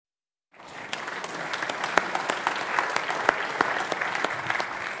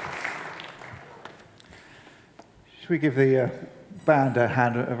we give the band a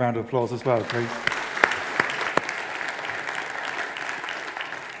round of applause as well, please?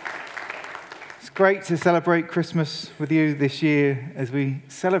 It's great to celebrate Christmas with you this year as we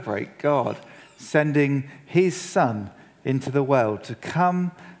celebrate God sending his Son into the world to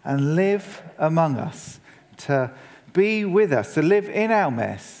come and live among us, to be with us, to live in our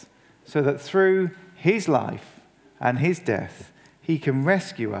mess, so that through his life and his death, he can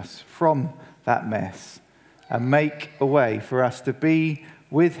rescue us from that mess and make a way for us to be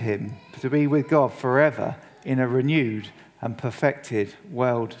with him, to be with God forever in a renewed and perfected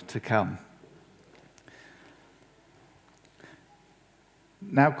world to come.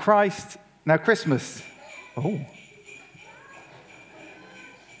 Now Christmas.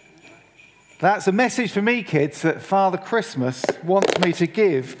 That's a message for me, kids, that Father Christmas wants me to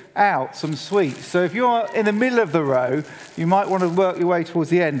give out some sweets. So if you're in the middle of the row, you might want to work your way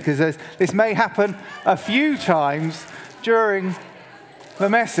towards the end, because this may happen a few times during the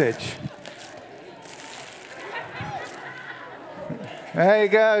message. There you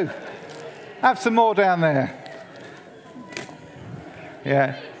go. Have some more down there.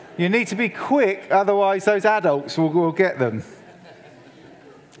 Yeah. You need to be quick, otherwise those adults will get them.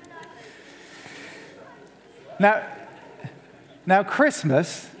 Now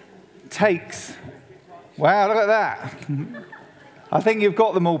Christmas takes... Wow, look at that. I think you've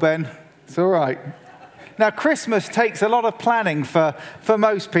got them all, Ben. It's all right. Now, Christmas takes a lot of planning for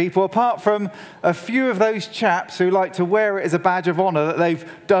most people, apart from a few of those chaps who like to wear it as a badge of honour that they've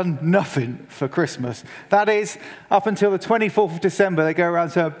done nothing for Christmas. That is, up until the 24th of December, they go around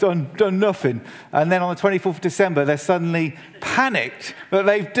and say, I've done nothing. And then on the 24th of December, they're suddenly panicked that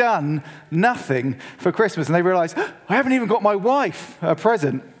they've done nothing for Christmas. And they realise, I haven't even got my wife a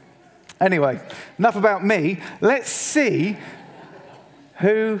present. Anyway, enough about me. Let's see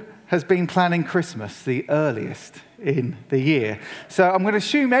who has been planning Christmas the earliest in the year. So I'm going to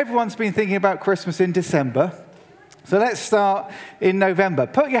assume everyone's been thinking about Christmas in December. So let's start in November.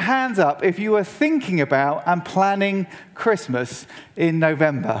 Put your hands up if you were thinking about and planning Christmas in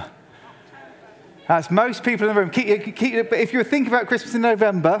November. That's most people in the room. If you're thinking about Christmas in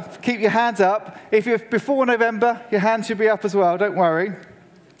November, keep your hands up. If you're before November, your hands should be up as well, don't worry.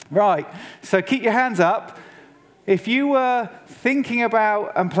 Right, so keep your hands up. If you were thinking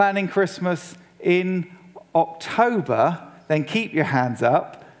about and planning Christmas in October, then keep your hands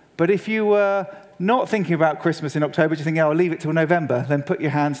up. But if you were not thinking about Christmas in October, just thinking, I'll leave it till November, then put your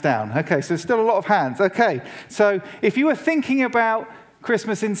hands down. Okay, so there's still a lot of hands. Okay, so if you were thinking about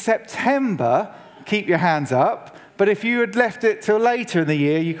Christmas in September, keep your hands up. But if you had left it till later in the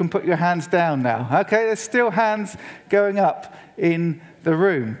year, you can put your hands down now. Okay, there's still hands going up in the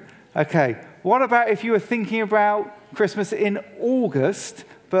room. Okay. What about if you were thinking about Christmas in August,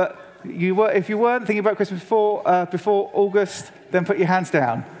 but if you weren't thinking about Christmas before August, then put your hands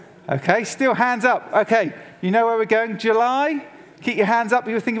down. Okay, still hands up. Okay, you know where we're going. July, keep your hands up if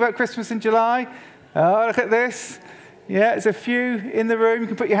you were thinking about Christmas in July. Oh, look at this. Yeah, there's a few in the room. You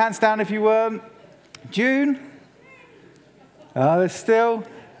can put your hands down if you weren't. June. Oh, there's still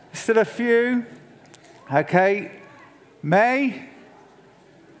a few. Okay, May.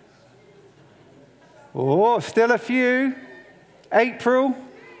 Oh, still a few. April.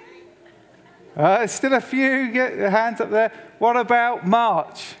 Still a few. Get your hands up there. What about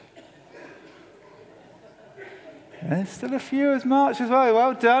March? There's still a few as March as well.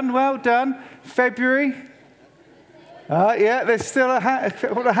 Well done, well done. February. Yeah, there's still a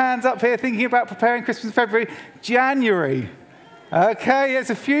hands up here thinking about preparing Christmas in February. January. Okay, there's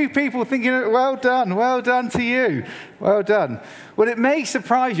a few people thinking, well done to you. Well done. Well, it may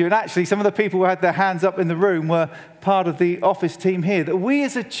surprise you, and actually some of the people who had their hands up in the room were part of the office team here, that we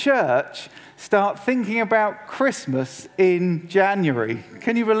as a church start thinking about Christmas in January.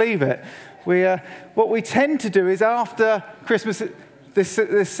 Can you believe it? What we tend to do is after Christmas,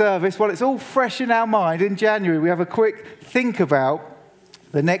 this service, while it's all fresh in our mind, in January we have a quick think about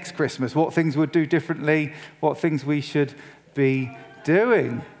the next Christmas, what things we'll do differently, what things we should be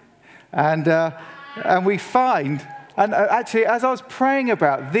doing. And we find, and actually as I was praying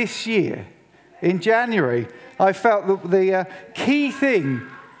about this year in January, I felt that the key thing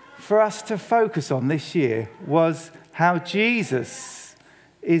for us to focus on this year was how Jesus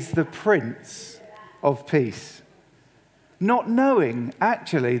is the Prince of Peace. Not knowing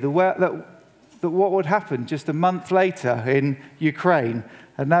actually that what would happen just a month later in Ukraine,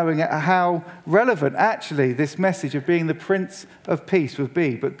 and knowing how relevant actually this message of being the Prince of Peace would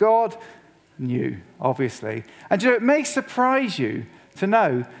be. But God knew, obviously. And it may surprise you to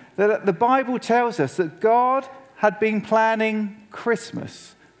know that the Bible tells us that God had been planning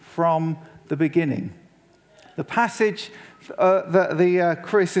Christmas from the beginning. The passage that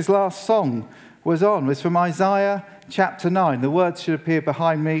Chris's last song was from Isaiah chapter 9. The words should appear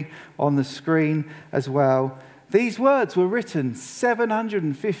behind me on the screen as well. These words were written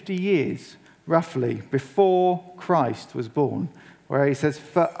 750 years, roughly, before Christ was born, where he says,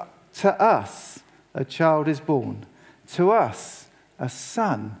 "For to us a child is born, to us a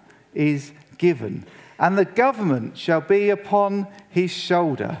son is given, and the government shall be upon his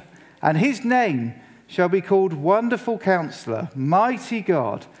shoulder, and his name shall be called Wonderful Counselor, Mighty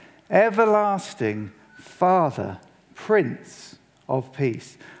God, Everlasting Father, Prince of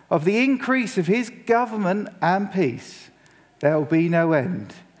Peace. Of the increase of his government and peace, there will be no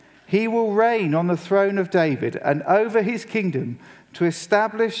end. He will reign on the throne of David and over his kingdom, to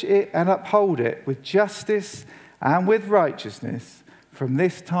establish it and uphold it with justice and with righteousness from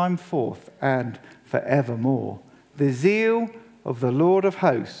this time forth and forevermore. The zeal of the Lord of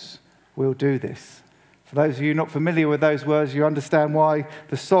hosts will do this." For those of you not familiar with those words, you understand why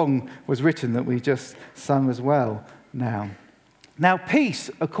the song was written that we just sung as well now. Now, peace,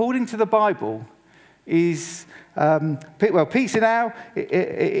 according to the Bible, is peace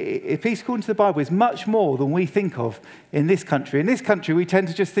peace according to the Bible is much more than we think of in this country. In this country, we tend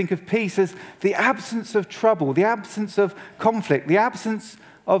to just think of peace as the absence of trouble, the absence of conflict, the absence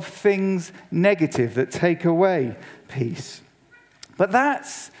of things negative that take away peace. But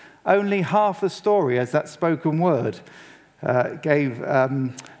that's only half the story, as that spoken word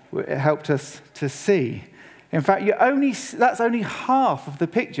helped us to see. In fact, that's only half of the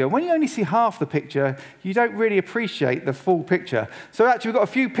picture. When you only see half the picture, you don't really appreciate the full picture. So actually, we've got a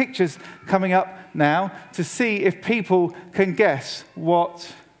few pictures coming up now to see if people can guess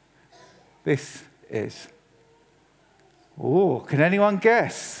what this is. Oh, can anyone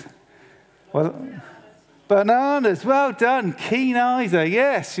guess? Well, bananas. Well done. Keen eyes.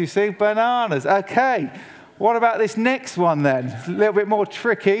 Yes, you see, bananas. Okay. What about this next one then? It's a little bit more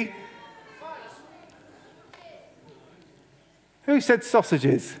tricky. Who said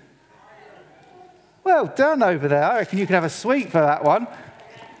sausages? Well done over there. I reckon you can have a sweet for that one.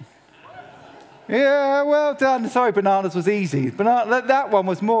 Yeah, well done. Sorry, bananas was easy. That one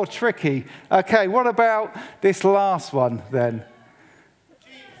was more tricky. Okay, what about this last one then?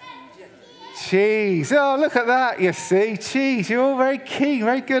 Cheese. Oh, look at that, you see. Cheese. You're all very keen.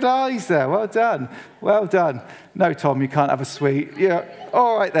 Very good eyes there. Well done. Well done. No, Tom, you can't have a sweet. Yeah.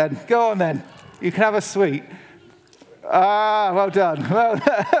 All right then. Go on then. You can have a sweet. Ah, well done. Well,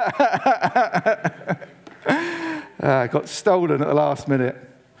 got stolen at the last minute.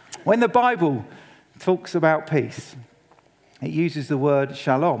 When the Bible talks about peace, it uses the word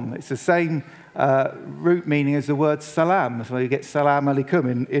shalom. It's the same root meaning as the word salam. That's where you get salam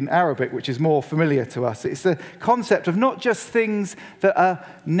alaikum in Arabic, which is more familiar to us. It's the concept of not just things that are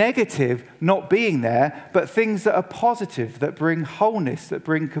negative not being there, but things that are positive, that bring wholeness, that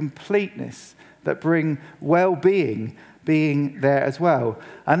bring completeness, that bring well-being, being there as well.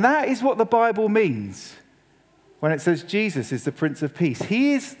 And that is what the Bible means when it says Jesus is the Prince of Peace.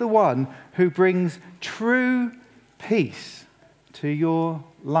 He is the one who brings true peace to your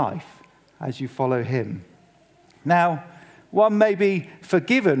life as you follow him. Now, one may be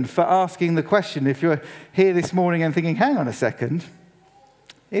forgiven for asking the question, if you're here this morning and thinking, hang on a second,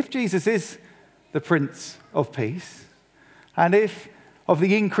 if Jesus is the Prince of Peace, and if of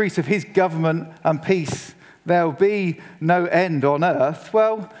the increase of his government and peace there will be no end on earth,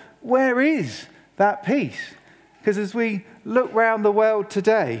 well, where is that peace? Because as we look round the world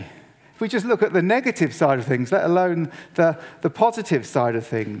today, if we just look at the negative side of things, let alone the positive side of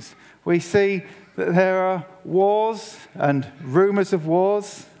things, we see that there are wars and rumors of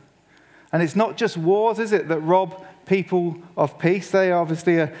wars. And it's not just wars, is it, that rob people of peace? They are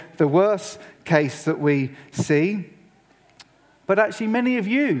obviously the worst case that we see. But actually, many of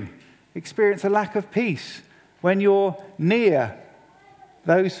you experience a lack of peace when you're near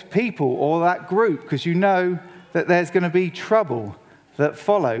those people or that group, because you know that there's going to be trouble that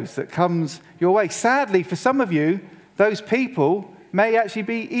follows, that comes your way. Sadly, for some of you, those people may actually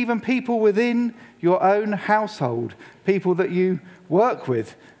be even people within your own household, people that you work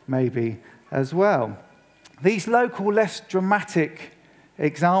with maybe as well. These local, less dramatic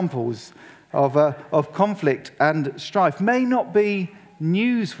examples of conflict and strife may not be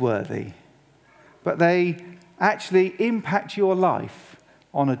newsworthy, but they actually impact your life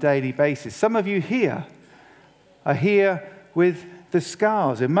on a daily basis. Some of you here are here with the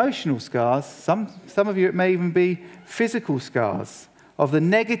scars, emotional scars. Some of you, it may even be physical scars of the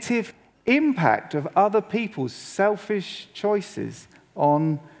negative impact of other people's selfish choices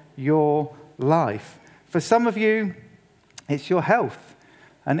on your life. For some of you, it's your health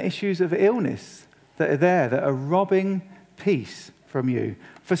and issues of illness that are there that are robbing peace from you.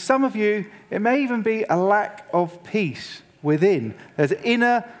 For some of you, it may even be a lack of peace within. There's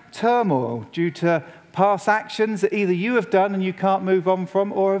inner turmoil due to past actions that either you have done and you can't move on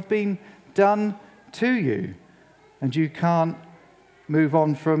from, or have been done to you and you can't move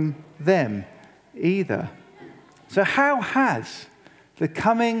on from them either. So how has the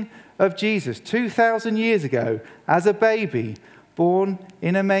coming of Jesus 2,000 years ago as a baby born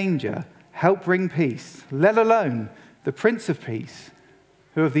in a manger helped bring peace, let alone the Prince of Peace,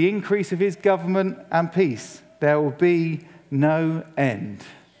 who of the increase of his government and peace there will be no end?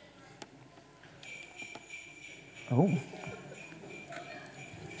 Oh.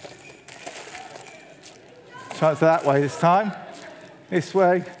 Try it that way this time. This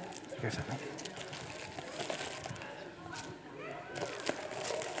way.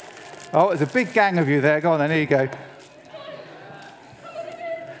 Oh, there's a big gang of you there. Go on then, here you go.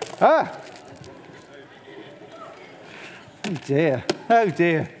 Ah! Oh dear. Oh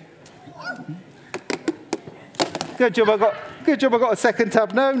dear. Good job I got a second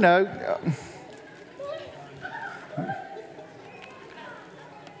tub. No.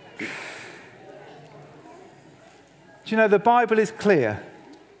 Do you know, the Bible is clear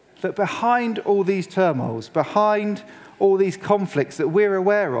that behind all these turmoils, behind all these conflicts that we're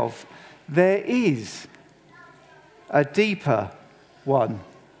aware of, there is a deeper one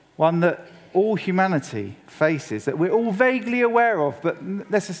that all humanity faces, that we're all vaguely aware of, but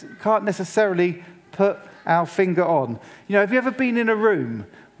can't necessarily put our finger on. You know, have you ever been in a room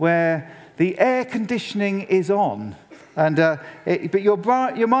where the air conditioning is on, but your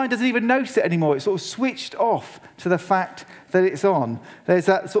mind doesn't even notice it anymore? It's sort of switched off to the fact that it's on. There's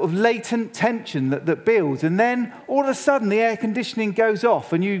that sort of latent tension that builds, and then all of a sudden the air conditioning goes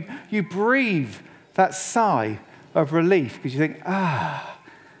off, and you breathe that sigh of relief because you think,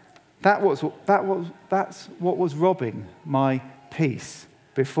 that's what was robbing my peace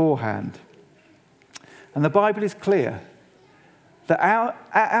beforehand. And the Bible is clear that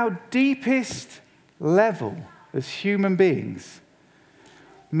at our deepest level as human beings,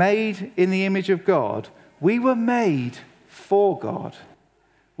 made in the image of God, we were made for God.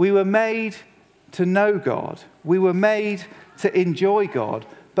 We were made to know God. We were made to enjoy God.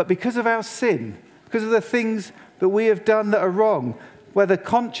 But because of our sin, because of the things that we have done that are wrong, whether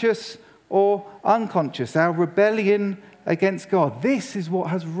conscious or unconscious, our rebellion against God, this is what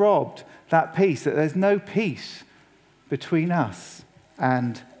has robbed that peace, that there's no peace between us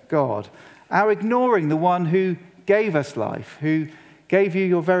and God. Our ignoring the one who gave us life, who gave you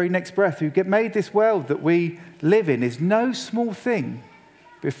your very next breath, who made this world that we live in, is no small thing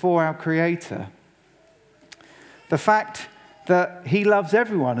before our Creator. The fact that he loves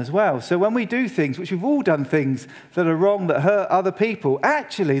everyone as well. So when we do things, which we've all done things that are wrong, that hurt other people,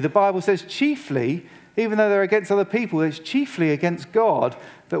 actually the Bible says chiefly, even though they're against other people, it's chiefly against God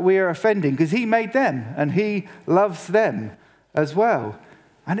that we are offending, because he made them and he loves them as well.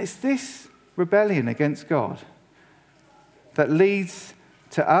 And it's this rebellion against God that leads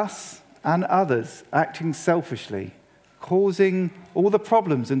to us and others acting selfishly, causing all the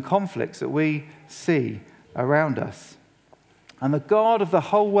problems and conflicts that we see around us. And the God of the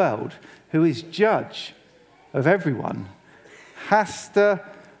whole world, who is judge of everyone, has to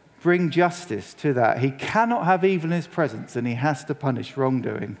bring justice to that. He cannot have evil in his presence, and he has to punish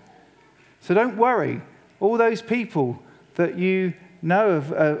wrongdoing. So don't worry. All those people that you know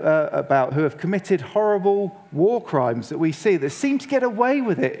about who have committed horrible war crimes that we see, that seem to get away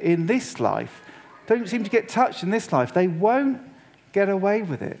with it in this life, don't seem to get touched in this life, they won't get away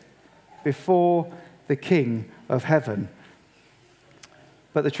with it before the King of heaven.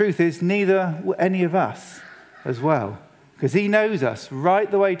 But the truth is, neither will any of us as well, because he knows us right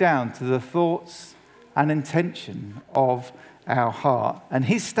the way down to the thoughts and intention of our heart. And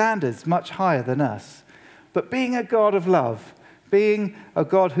his standard's much higher than us. But being a God of love, being a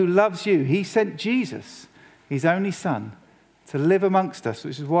God who loves you, he sent Jesus, his only son, to live amongst us,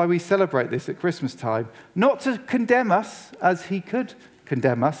 which is why we celebrate this at Christmas time. Not to condemn us, as he could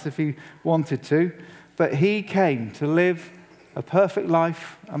condemn us if he wanted to, but he came to live a perfect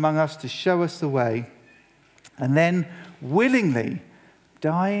life among us, to show us the way, and then willingly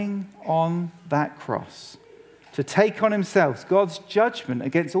dying on that cross to take on himself God's judgment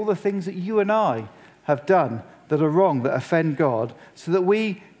against all the things that you and I have done that are wrong, that offend God, so that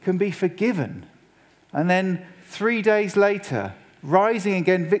we can be forgiven. And then 3 days later, rising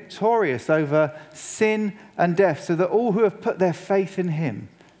again victorious over sin and death, so that all who have put their faith in him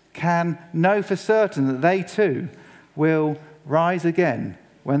can know for certain that they too will rise again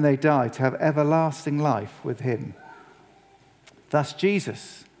when they die to have everlasting life with him. Thus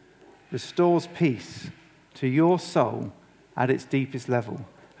Jesus restores peace to your soul at its deepest level.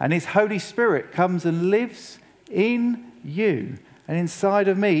 And his Holy Spirit comes and lives in you and inside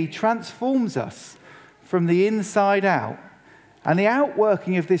of me, transforms us from the inside out. And the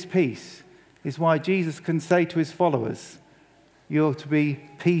outworking of this peace is why Jesus can say to his followers, you're to be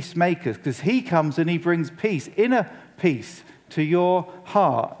peacemakers, because he comes and he brings peace, inner peace, to your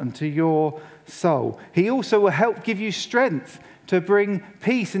heart and to your soul. He also will help give you strength to bring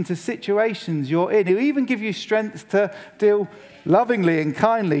peace into situations you're in. He'll even give you strength to deal lovingly and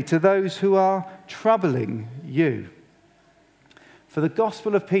kindly to those who are troubling you. For the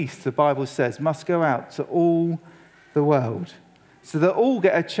gospel of peace, the Bible says, must go out to all the world, so that all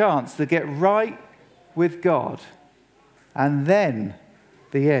get a chance to get right with God. And then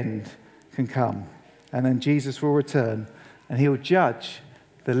the end can come. And then Jesus will return and he'll judge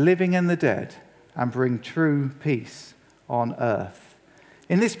the living and the dead and bring true peace on earth.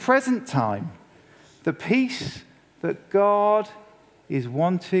 In this present time, the peace that God is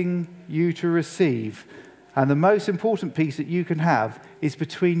wanting you to receive, and the most important peace that you can have, is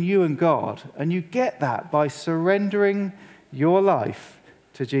between you and God. And you get that by surrendering your life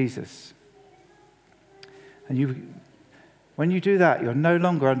to Jesus. And when you do that, you're no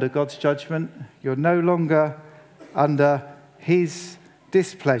longer under God's judgment. You're no longer under his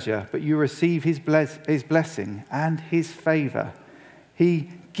displeasure, but you receive his blessing and his favor. He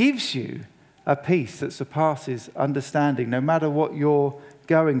gives you a peace that surpasses understanding, no matter what you're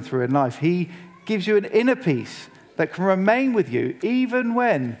going through in life. He gives you an inner peace that can remain with you even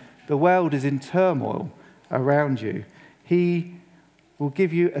when the world is in turmoil around you. He will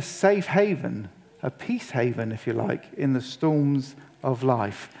give you a safe haven, a peace haven, if you like, in the storms of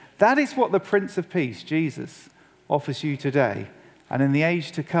life. That is what the Prince of Peace, Jesus, offers you today, and in the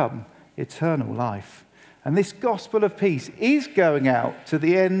age to come, eternal life. And this gospel of peace is going out to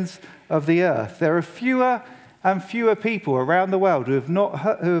the ends of the earth. There are fewer and fewer people around the world who have not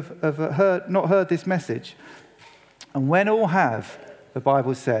heard this message. And when all have, the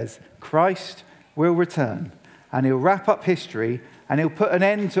Bible says, Christ will return, and he'll wrap up history, and he'll put an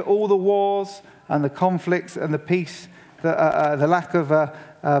end to all the wars and the conflicts and the peace, the lack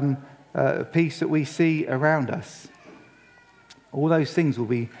of peace that we see around us. All those things will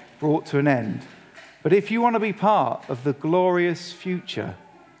be brought to an end. But if you want to be part of the glorious future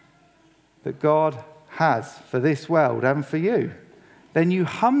that God has for this world and for you, then you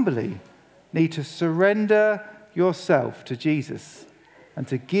humbly need to surrender yourself to Jesus and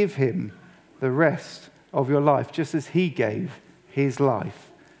to give him the rest of your life, just as he gave his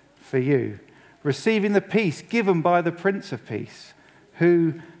life for you. Receiving the peace given by the Prince of Peace,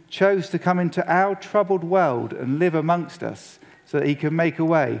 who chose to come into our troubled world and live amongst us so that he can make a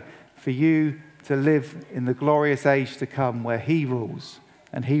way for you to live in the glorious age to come, where he rules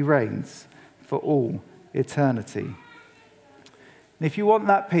and he reigns for all eternity. And if you want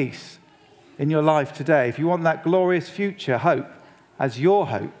that peace in your life today, if you want that glorious future hope as your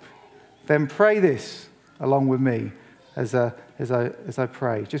hope, then pray this along with me as I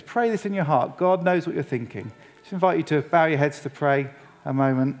pray. Just pray this in your heart. God knows what you're thinking. Just invite you to bow your heads to pray a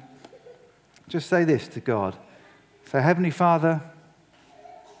moment. Just say this to God. Say, Heavenly Father,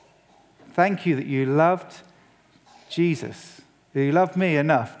 thank you that you loved Jesus, that you loved me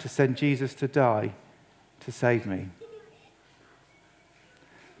enough to send Jesus to die to save me.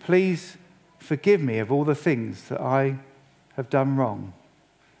 Please forgive me of all the things that I have done wrong.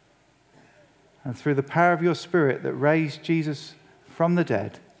 And through the power of your Spirit that raised Jesus from the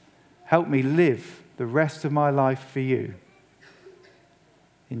dead, help me live the rest of my life for you.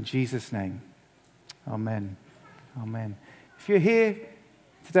 In Jesus' name, amen. Amen. If you're here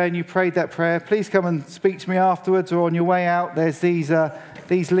today and you prayed that prayer, please come and speak to me afterwards, or on your way out, there's these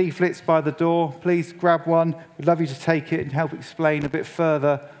leaflets by the door. Please grab one. We'd love you to take it and help explain a bit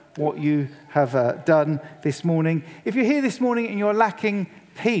further what you have done this morning. If you're here this morning and you're lacking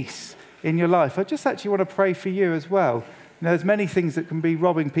peace in your life, I just actually want to pray for you as well. You know, there's many things that can be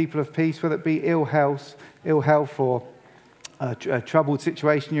robbing people of peace, whether it be ill health or a troubled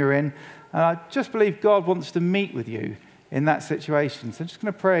situation you're in. And I just believe God wants to meet with you in that situation. So I'm just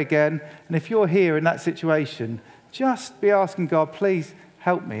going to pray again. And if you're here in that situation, just be asking God, please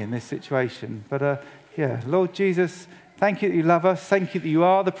help me in this situation. But Lord Jesus, thank you that you love us. Thank you that you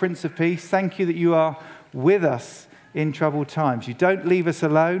are the Prince of Peace. Thank you that you are with us in troubled times. You don't leave us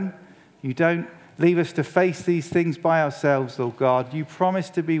alone. You don't leave us to face these things by ourselves, Lord God. You promise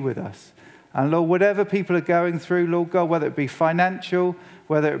to be with us. And Lord, whatever people are going through, Lord God, whether it be financial,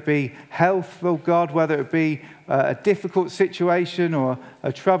 whether it be health, Lord God, whether it be a difficult situation or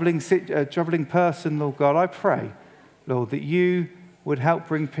a troubling person, Lord God, I pray, Lord, that you would help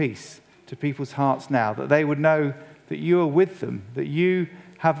bring peace to people's hearts now, that they would know that you are with them, that you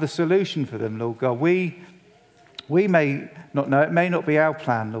have the solution for them, Lord God. We may not know, it may not be our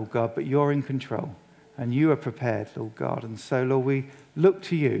plan, Lord God, but you're in control and you are prepared, Lord God. And so, Lord, we look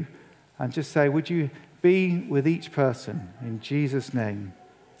to you and just say, would you be with each person in Jesus' name?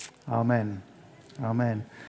 Amen. Amen.